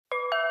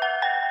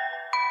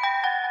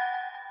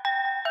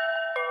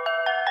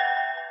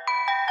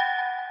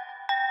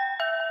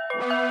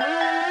Oh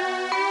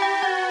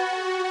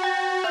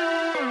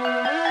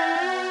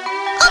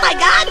my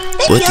God!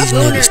 What these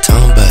niggas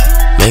talking about?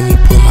 Made me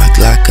pull my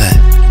Glockout.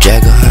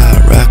 Jagger how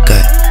I rock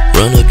out.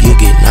 Run up, you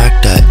get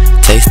knocked out.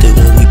 Taste it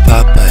when we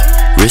pop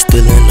out. Wrist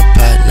still in the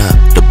pot now.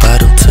 The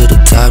bottom to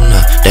the top now.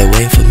 They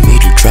waiting for me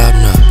to drop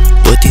now.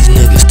 What these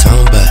niggas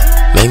talking about?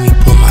 Made me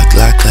pull my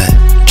Glockout.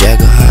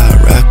 Jagger how I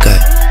rock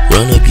out.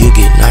 Run up, you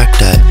get knocked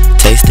out.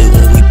 Taste it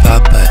when we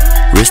pop out.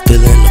 Wrist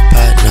still in the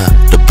pot now.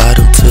 The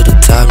bottom to the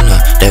top now.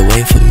 They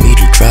waiting for me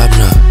to drop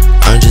now.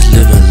 I'm just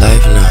living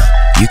life now.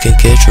 You can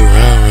catch a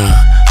round.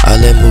 All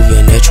that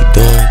moving that you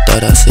doing,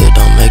 thought I said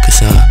don't make a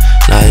sound.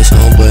 Now it's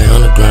homeboy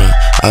on the ground.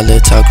 All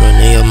that talk run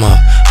in your mouth.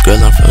 Girl,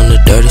 I'm from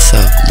the dirty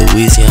south.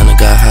 Louisiana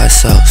got hot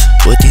sauce.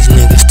 What these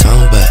niggas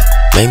talking about?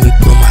 Made me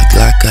pull my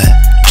Glockout.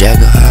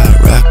 Jagger how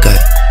I rock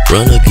out.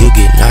 Run up, you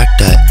get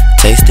knocked out.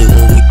 Taste it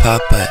when we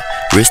pop out.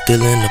 Wrist still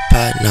in the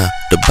pot now.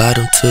 The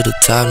bottom to the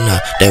top now.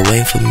 They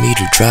waiting for me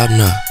to drop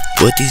now.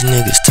 What these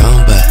niggas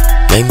talking about?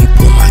 Made me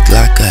pull my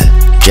Glockout.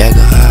 Jagger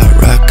how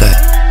I rock out.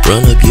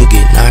 Run up, you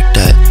get knocked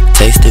out.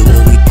 Taste it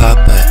when we pop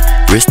out.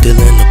 Wrist still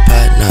in the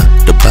pot now.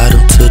 The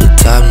bottom to the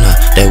top now.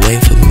 They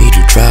waiting for me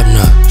to drop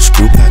now.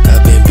 Screw pack, I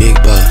been big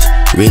boss.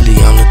 Really,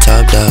 I'm the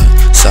top dog.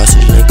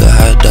 Sausage link a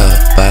hot dog.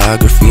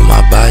 Biography,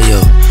 my bio.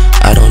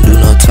 I don't do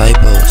no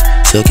typos.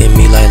 Silking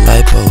me like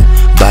lipo.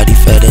 Body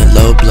fat and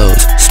low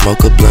blows.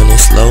 Smoke a blunt in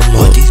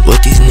slow-mo.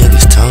 What these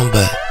niggas talking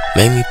about?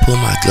 Made me pull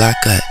my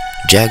Glockout.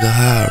 Jagger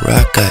how I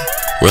rock out.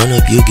 Run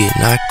up, you get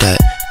knocked out.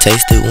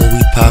 Taste it when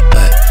we pop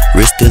out.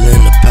 Wrist still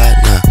in the pot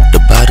now.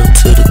 The bottom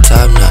to the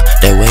top now.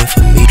 They waiting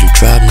for me to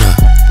drop now.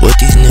 What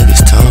these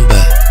niggas talking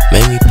about?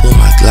 Made me pull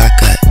my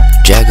Glockout.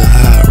 Jagger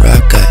how I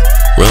rock out.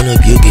 Run up,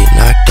 you get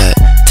knocked out.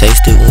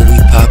 Taste it